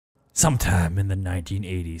Sometime in the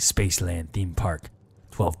 1980s, Spaceland theme park.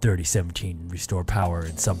 12/30/17, restore power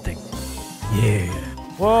and something. Yeah.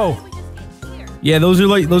 Whoa. Yeah, those are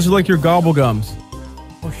like your gobble gums.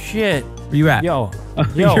 Oh shit. Where you at? Yo.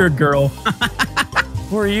 You're a girl.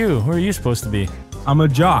 Who are you? Who are you supposed to be? I'm a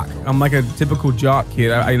jock. I'm like a typical jock kid.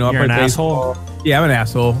 You're an asshole? Yeah, I'm an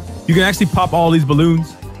asshole. You can actually pop all these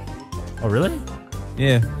balloons. Oh really?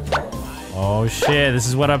 Yeah. Oh shit, this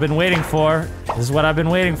is what I've been waiting for. This is what I've been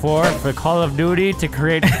waiting for Call of Duty to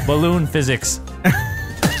create balloon physics.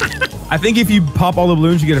 I think if you pop all the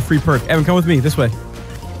balloons, you get a free perk. Evan, come with me, this way.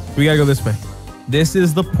 We gotta go this way. This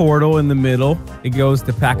is the portal in the middle. It goes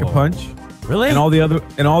to Pack-a-Punch. Really? And all the other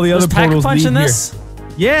portals Pack-a-Punch in this?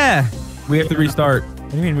 Yeah. We have to restart.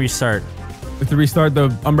 What do you mean restart? We have to restart.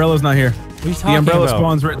 The umbrella's not here. What are you The talking umbrella about?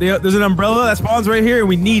 spawns right there. There's an umbrella that spawns right here and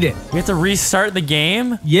we need it. We have to restart the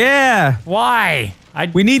game? Yeah. Why?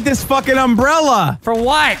 We need this fucking umbrella. For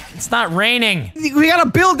what? It's not raining. We gotta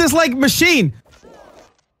build this like machine.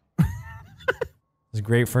 It's a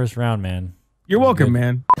great first round, man. You're welcome,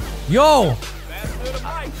 man. Yo!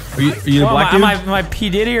 Are you the black dude? Am I P.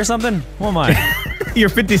 Diddy or something? Who am I? You're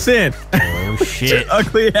 50 Cent. Oh shit.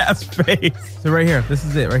 Ugly ass face. So right here, this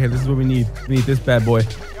is it. Right here, this is what we need. We need this bad boy.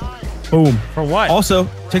 Boom. For what? Also,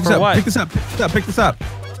 check this out. What? Pick this up. Pick this up. Pick this up.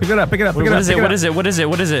 Pick it up. Pick it up. Pick it up. What is it? What is it? What is it?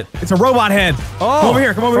 What is it? It's a robot head. Oh. Come over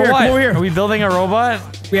here. Come over for here. What? Come over here. Are we building a robot?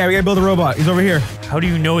 Yeah, we gotta build a robot. He's over here. How do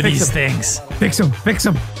you know these things? Fix him. Fix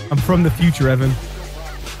him. I'm from the future, Evan.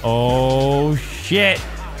 Oh shit.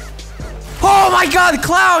 Oh my god,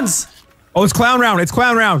 clowns! Oh, it's clown round. It's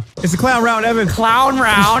clown round. It's a clown round, Evan. Clown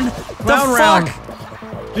round? Clown the round.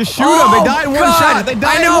 Fuck? Just shoot them. They die in one shot. They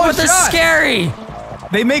die I know, in one but they're shot. scary.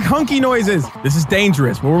 They make hunky noises. This is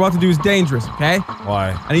dangerous. What we're about to do is dangerous, okay?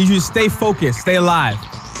 Why? I need you to stay focused. Stay alive.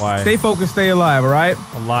 Why? Stay focused. Stay alive, all right?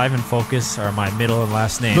 Alive and focus are my middle and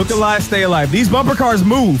last names. Look alive. Stay alive. These bumper cars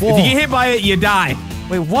move. Whoa. If you get hit by it, you die.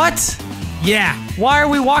 Wait, what? Yeah. Why are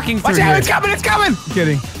we walking through Watch out. here? It's coming. It's coming.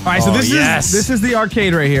 Kidding. All right, so this is the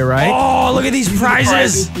arcade right here, right? Oh, look at these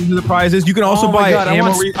prizes. These are the prizes. You can also Oh my buy god, I ammo.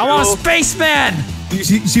 want a spaceman. You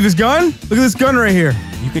see this gun? Look at this gun right here.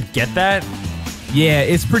 You could get that? Yeah,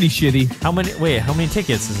 it's pretty shitty. How many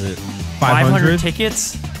tickets is it? 500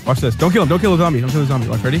 tickets? Watch this. Don't kill him. Don't kill the zombie. Don't kill the zombie.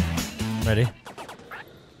 Watch, ready? Ready?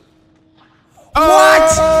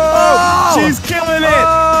 What? Oh! She's killing it.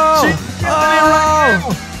 She's killing it right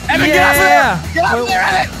now. Evan, get up there. Get up there,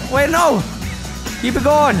 Evan. Wait, no. Keep it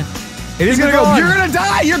going. It is gonna go. You're gonna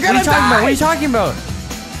die. You're gonna die. What are you talking about?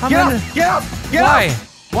 Get up. Get up. Get Why?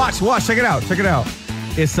 up. Watch. Check it out. Check it out.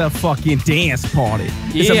 It's a fucking dance party.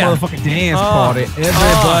 It's a Yeah. motherfucking dance party.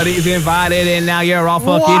 Everybody's invited, and now you're all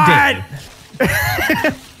fucking dead.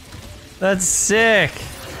 That's sick.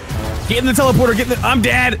 Get in the teleporter. Get in the. I'm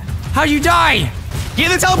dead. How'd you die?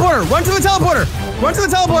 Get in the teleporter. Run to the teleporter. Run to the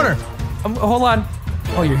teleporter. Hold on.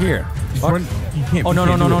 Oh, you're here. Run. You can't. Oh, no.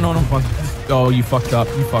 Oh, you fucked up.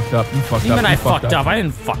 You fucked up. You fucked up. Even I fucked up. I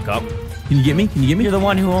didn't fuck up. Can you get me? Can you get me? You're the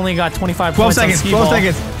one who only got 25 12 points on seconds. skee 12 ball.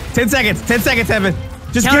 seconds. 10 seconds. 10 seconds, Evan.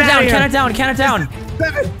 Just Count get it out down. of here. Count it down. Count it down.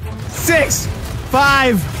 7, 6,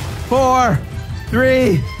 5, 4,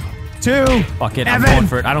 3, 2. Fuck it. Evan. I'm going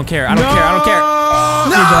for it. I don't care. I don't care. I don't care.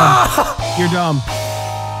 No! You're dumb.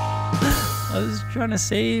 I was trying to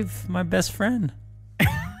save my best friend.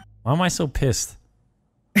 Why am I so pissed?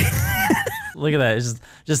 Look at that. It's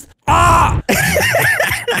just ah!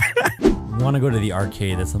 We want to go to the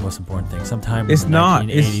arcade. That's the most important thing. Sometime It's in the not.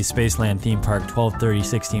 1980s Spaceland theme park,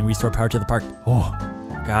 12/30/16. Restore power to the park. Oh,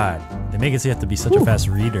 God. They make it so you have to be such a fast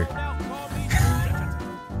reader.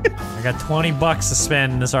 I got 20 bucks to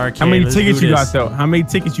spend in this arcade. How many Let's tickets do you this. got, though? How many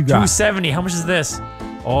tickets you got? 270. How much is this?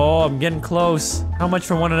 Oh, I'm getting close. How much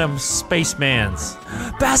for one of them spacemans?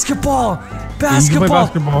 Basketball! Basketball! Yeah, you can play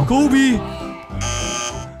basketball. Kobe!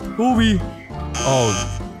 Kobe!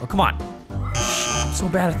 Oh, come on. I'm so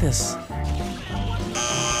bad at this.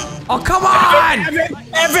 Oh, come on!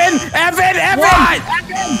 Evan! What? Evan!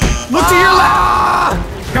 Look to your left!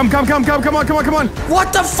 Come on!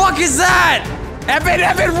 What the fuck is that? Evan,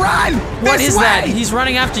 run! What This is way! that? He's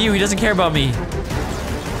running after you. He doesn't care about me.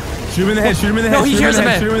 Shoot him in the head, shoot him in the head. No, he cares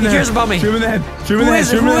about me. He cares about me. Shoot him in the head. Shoot him in the head.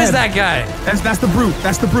 Who is that guy? That's the brute.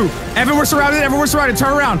 That's the brute. Evan, we're surrounded.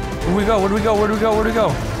 Turn around. Where do we go? Where do we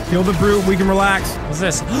go? Kill the brute. We can relax. What's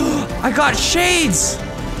this? I got shades!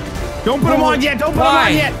 Don't put them on yet. Don't put them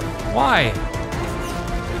on yet. Why?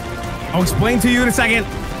 I'll explain to you in a second.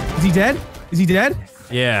 Is he dead? Is he dead?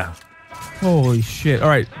 Yeah. Holy shit. All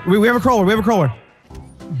right. We have a crawler.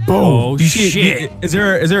 Boom. Oh, Do you see it? shit. Is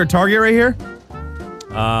there a target right here?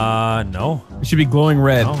 No. It should be glowing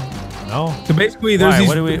red. No. No. So basically, there's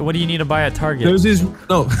these. What do you need to buy at Target? There's these.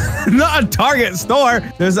 No, not a Target store.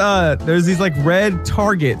 There's these like red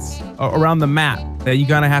targets around the map that you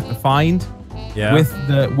kind of have to find. Yeah.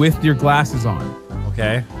 With your glasses on.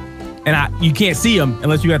 Okay. And you can't see them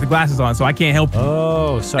unless you got the glasses on, so I can't help you.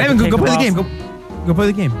 Oh, so Evan, go play the game. Go play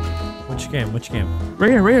the game. Which game? Which game?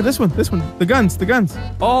 Right here. This one. The guns.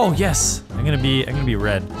 Oh yes. I'm gonna be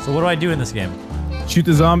red. So what do I do in this game? Shoot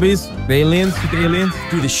the zombies, the aliens, shoot the aliens.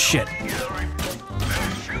 Do this shit.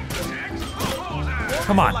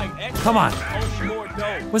 Come on.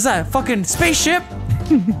 What's that? Fucking spaceship?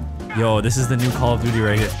 Yo, this is the new Call of Duty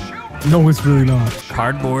right here. No, it's really not.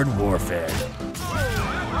 Cardboard warfare.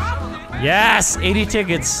 Yes, 80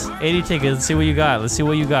 tickets. 80 tickets. Let's see what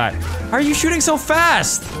you got. How are you shooting so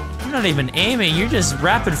fast? You're not even aiming. You're just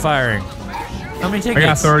rapid firing. How many tickets? I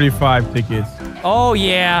got 35 tickets. Oh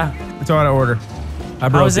yeah. It's out of order. I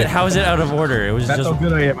broke it. How is it out of order? It was That's how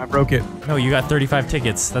good I am. I broke it. No, you got 35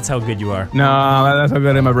 tickets. That's how good you are. No, that's how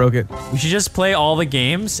good I am. I broke it. We should just play all the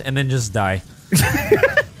games and then just die.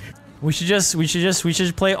 We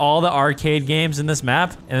should play all the arcade games in this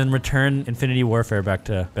map and then return Infinity Warfare back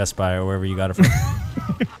to Best Buy or wherever you got it from.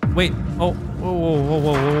 Wait. Oh.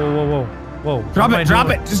 Whoa. Drop it.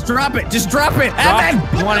 Just drop it. Evan!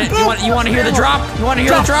 You want to hear the drop? You want to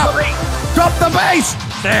hear the drop? Drop the base!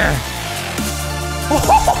 There.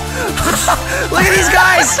 Look at these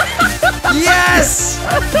guys! Yes!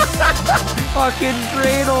 Fucking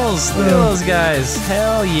cradles. Look at those guys.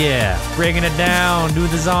 Hell yeah. Breaking it down. Do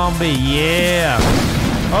the zombie. Yeah.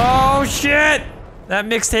 Oh shit! That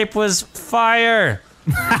mixtape was fire.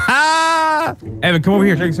 Evan, come over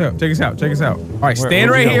here. Check us out. All right, stand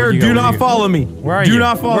right here. Do not follow me. Where are you? Do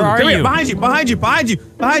not follow me. Where are you? Behind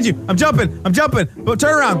you. I'm jumping. But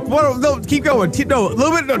turn around. No, keep going. No, a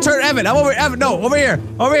little bit. No, turn. Evan, I'm over. Evan, no, over here.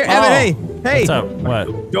 Oh. Evan, hey. What's up?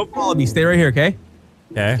 What? Don't follow me. Stay right here, okay?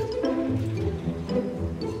 Okay.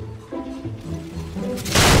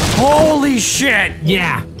 Holy shit!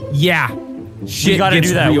 Yeah. Shit, we gotta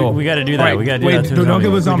do that. Real. We gotta do that. Right, we gotta do wait, that to don't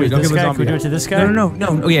give a zombie. Don't give a zombie. Can we do it to this guy? No.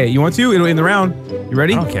 Oh, yeah, you want to? It'll end the round. You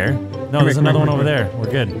ready? I don't care. No, there's another one over there.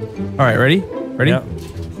 We're good. All right, ready? Yep.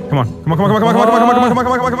 Come on.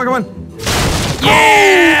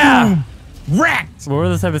 Yeah! Wrecked! What were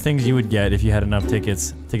the type of things you would get if you had enough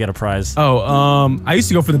tickets to get a prize? Oh, I used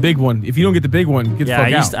to go for the big one. If you don't get the big one, get the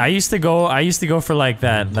fuck out. I used to go for like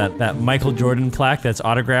that Michael Jordan plaque that's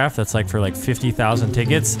autographed. That's like for like 50,000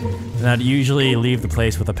 tickets, and I'd usually leave the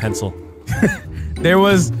place with a pencil. There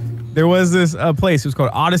was this place. It was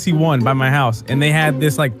called Odyssey 1 by my house, and they had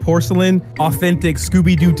this like porcelain, authentic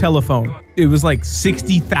Scooby-Doo telephone. It was like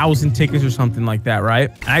 60,000 tickets or something like that, right?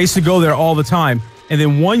 And I used to go there all the time, and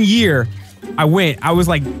then one year. I was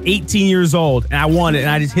like 18 years old and I won it and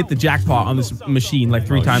I just hit the jackpot on this machine like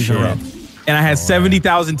 3 times in a row. And I had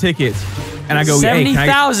 70,000 tickets. And I go,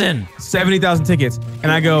 70,000? 70,000 tickets.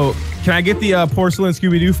 And I go, can I get the porcelain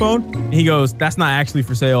Scooby-Doo phone? And he goes, that's not actually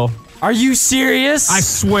for sale. Are you serious? I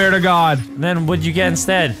swear to God. Then what'd you get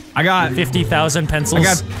instead? I got 50,000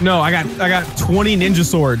 pencils. I got 20 ninja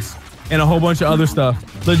swords and a whole bunch of other stuff.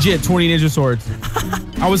 Legit 20 ninja swords.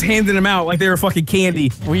 I was handing them out like they were fucking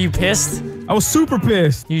candy. Were you pissed? I was super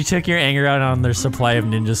pissed. You took your anger out on their supply of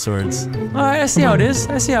ninja swords. I see how it is.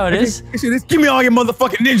 Give me all your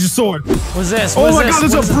motherfucking ninja sword. What's this? Oh my God,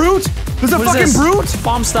 there's a brute. There's a fucking brute.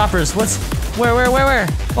 Bomb stoppers. Where?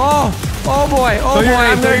 Oh boy.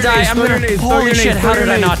 I'm gonna die. Holy shit, how did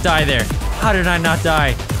I not die there? How did I not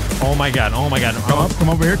die? Oh my God. Come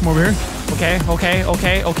over here. Okay.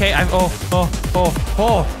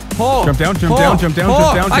 Jump down.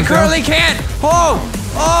 I currently can't.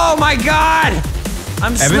 Oh my God.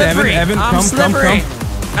 I'm slippery. Evan, I'm slippery.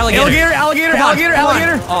 Alligator.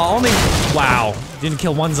 Oh, only. Wow. Didn't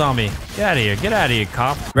kill one zombie. Get out of here,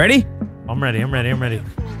 cop. Ready? I'm ready.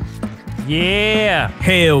 Yeah.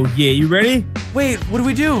 Hell yeah. You ready? Wait, what do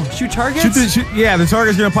we do? Shoot targets? Yeah, the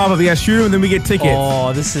target's gonna pop up. Yeah, shoot him and then we get tickets.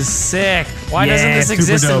 Oh, this is sick. Why doesn't this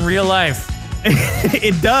exist in real life?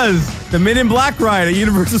 It does. The Men in Black ride at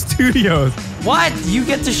Universal Studios. What? You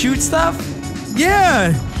get to shoot stuff?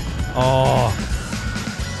 Yeah. Oh.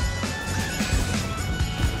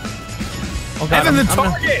 Oh God, Evan, the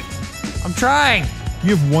target. I'm trying.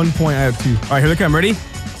 You have 1 point. I have 2. All right, here they come. Ready?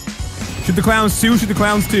 Shoot the clowns 2.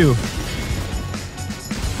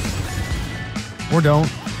 Or don't.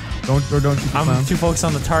 Don't shoot the clowns. I'm too focused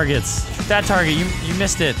on the targets. Shoot that target. You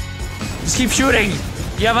missed it. Just keep shooting.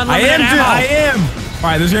 You have unlimited ammo. I am. All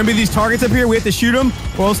right, there's gonna be these targets up here. We have to shoot them,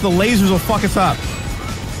 or else the lasers will fuck us up.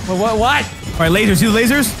 What? All right, lasers. See the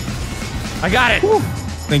lasers? I got it. Whew.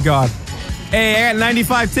 Thank God. Hey, I got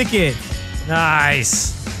 95 tickets.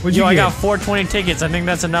 Nice. What'd you I get? got 420 tickets. I think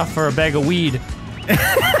that's enough for a bag of weed. All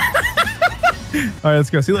right, let's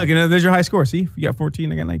go. See, look, there's your high score. See, you got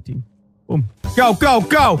 14, I got 19. Boom. Go, go,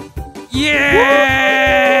 go.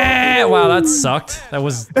 Yeah! Wow, that sucked. That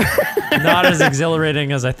was not as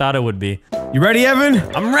exhilarating as I thought it would be. You ready, Evan?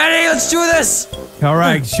 I'm ready. Let's do this. All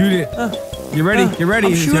right, shoot it. Get ready, get ready.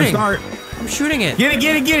 I'm It's gonna shooting. start. I'm shooting it. Get it,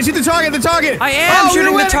 get it, get it. Shoot the target, the target. I am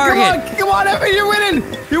shooting the target. Come on, Evan, you're winning.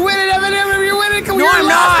 You're winning, Evan, you're winning. Come on, No, I'm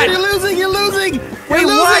not. You're losing, you're losing. Wait,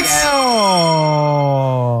 what?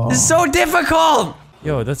 Oh. This is so difficult.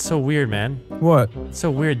 Yo, that's so weird, man. What? It's so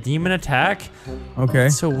weird. Demon attack. Okay.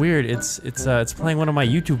 It's so weird. It's playing one of my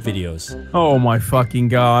YouTube videos. Oh my fucking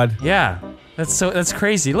god. Yeah. That's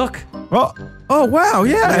crazy. Look. Oh, oh wow,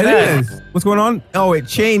 yeah, it is. What's going on? Oh, it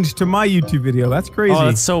changed to my YouTube video. That's crazy. Oh,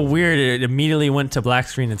 that's so weird. It immediately went to black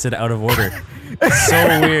screen and said out of order. It's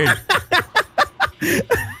so weird.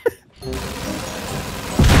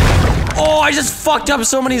 Oh, I just fucked up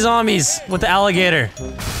so many zombies with the alligator.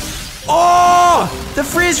 Oh, the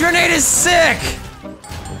freeze grenade is sick.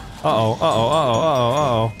 Uh-oh, uh-oh, uh-oh,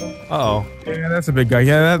 uh-oh, uh-oh, uh-oh. Yeah, that's a big guy.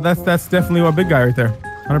 Yeah, that's definitely a big guy right there.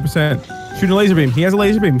 100%. Shooting a laser beam. He has a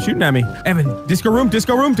laser beam. Shooting at me. Evan, disco room,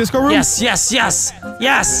 disco room, disco room. Yes, yes, yes,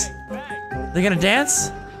 yes. They're gonna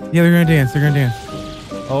dance? Yeah, they're gonna dance. They're gonna dance.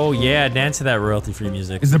 Oh yeah, dance to that royalty-free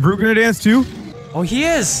music. Is the brute gonna dance too? Oh, he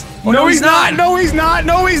is. Oh, no, he's not. No, he's not.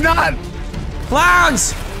 No, he's not.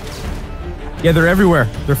 Clowns. Yeah, they're everywhere.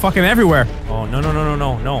 They're fucking everywhere. Oh no no no no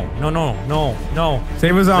no no no no no no.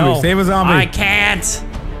 Save a zombie. No. Save a zombie. I can't.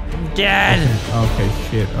 I'm dead. Okay,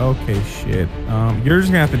 shit. Okay, shit. You're just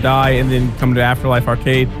gonna have to die and then come to Afterlife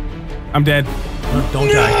Arcade. I'm dead.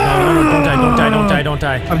 Don't die. No, no, no, don't die. Don't die. Don't die. Don't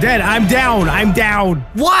die. I'm dead. I'm down. I'm down.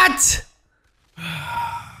 What?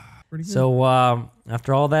 Pretty good. So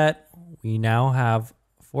after all that, we now have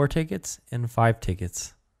 4 tickets and 5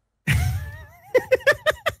 tickets.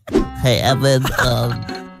 Hey, Evan,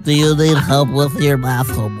 do you need help with your math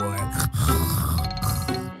homework?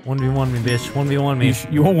 1v1 me, bitch. 1v1 me.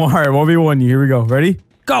 You won't want her. 1v1 you. Here we go. Ready?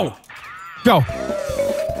 Go. Go.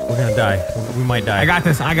 We're gonna die. We might die. I got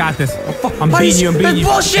this. I got this. I'm What beating is- you. I'm beating you.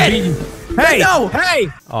 that's bullshit! I'm beating you. Hey! No! Hey!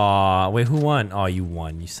 Aw, wait, who won? Oh, you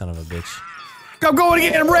won, you son of a bitch. Go, go and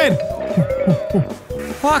get him red!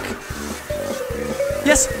 Fuck!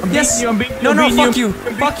 Yes, yes! I'm beating you. No, I'm no, beating fuck you!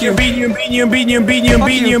 Fuck you! I'm beating you. I'm beating you. I'm beating you. I'm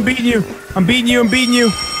beating you. I'm Fuck beating you. you. I'm beating you. I'm beating you. I'm beating you.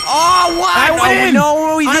 Oh, what? I win!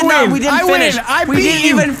 No, we did not. We didn't finish. We didn't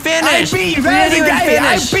even finish. I beat you. We didn't even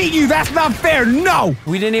I finish. beat you. That's not fair. No.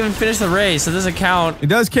 We didn't even finish the race, so it doesn't count. It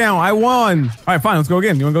does count. I won. All right, fine. Let's go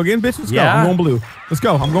again. You want to go again, bitch? Let's go. Yeah. I'm going blue. Let's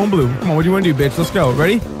go. I'm going blue. Come on. What do you want to do, bitch? Let's go.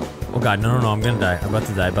 Ready? Oh god, no, no, no! I'm gonna die. I'm about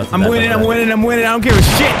to die. I'm winning. I'm winning. I'm winning. I don't give a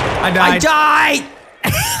shit. I died. I died.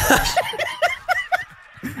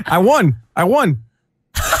 I won. I won.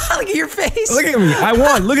 Look at your face. Look at me. I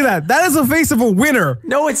won. Look at that. That is the face of a winner.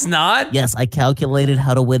 No, it's not. Yes, I calculated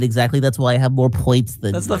how to win exactly. That's why I have more points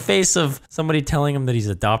than That's the face of somebody telling him that he's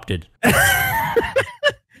adopted.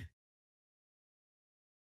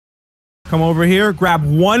 Come over here. Grab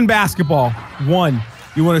one basketball. One.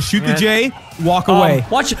 You want to shoot the J? Walk away.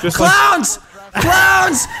 Watch Just clowns!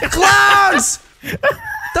 Clowns! Clowns!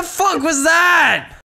 The fuck was that?